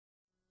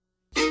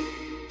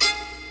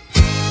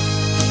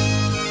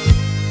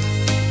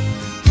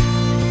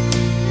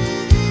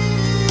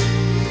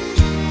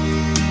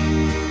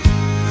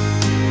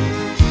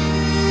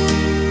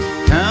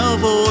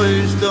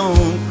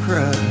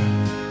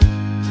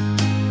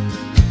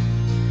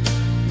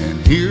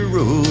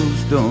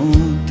heroes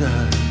don't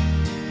die,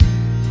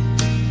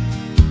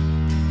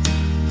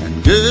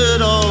 and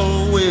good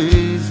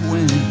always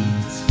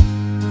wins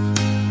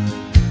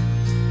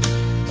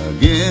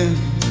again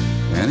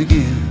and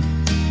again.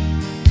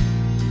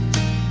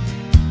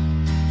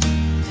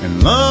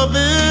 And love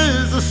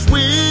is a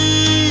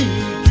sweet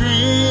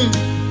dream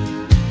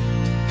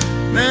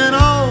that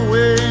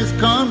always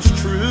comes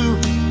true.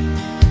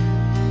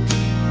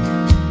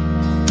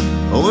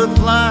 Oh, if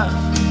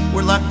life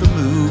were like the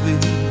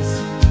movies,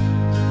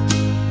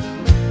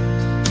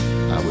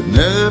 I would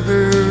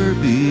never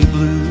be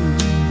blue.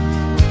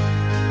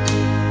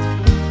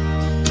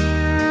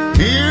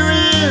 Here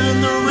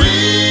in the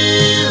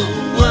real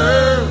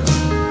world,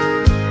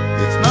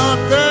 it's not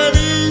that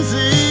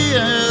easy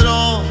at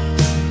all.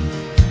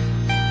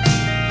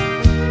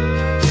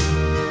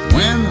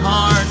 When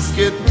hearts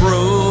get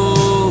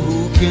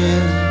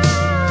broken,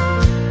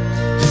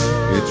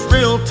 it's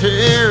real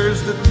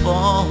tears that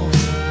fall.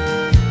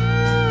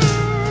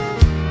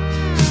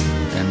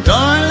 And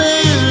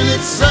darling,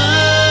 it's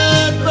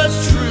sad but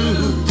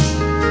true.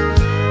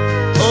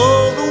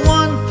 Oh, the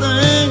one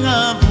thing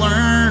I've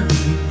learned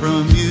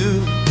from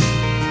you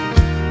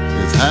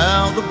is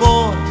how the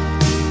boy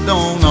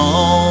don't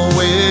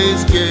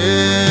always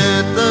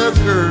get the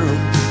girl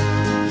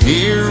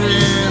here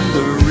in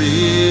the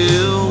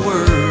real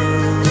world.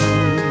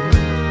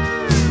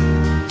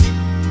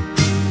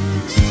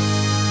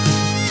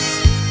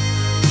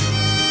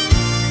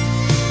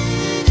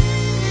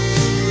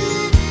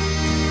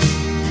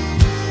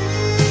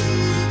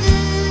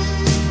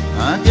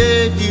 I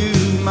gave you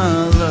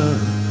my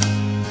love,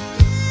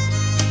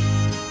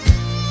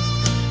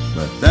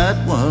 but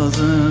that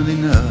wasn't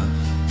enough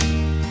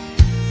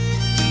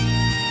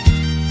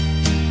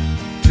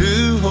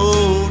to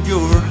hold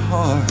your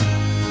heart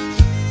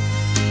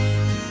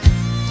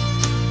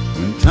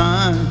when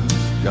times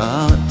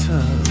got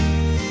tough.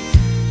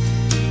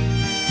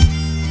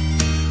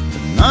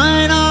 The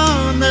night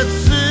on that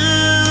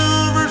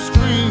silver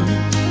screen,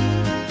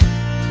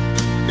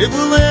 it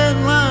will end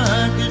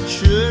like it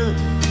should.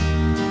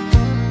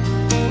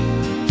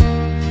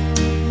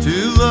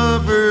 Two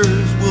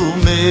lovers will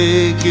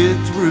make it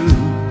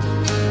through,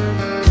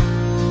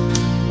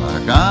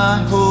 like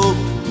I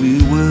hoped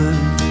we would.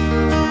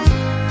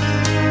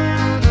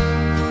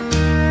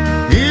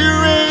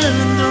 Here in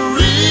the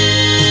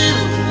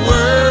real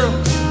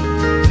world,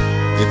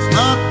 it's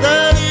not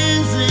that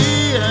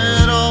easy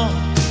at all.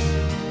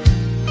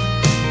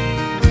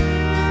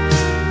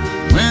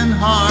 When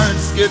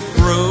hearts get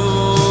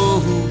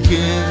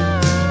broken,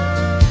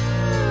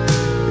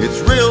 it's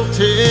real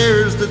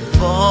tears that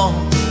fall.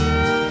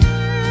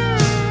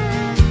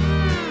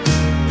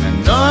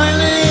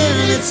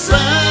 Darling, it's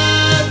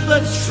sad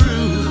but true.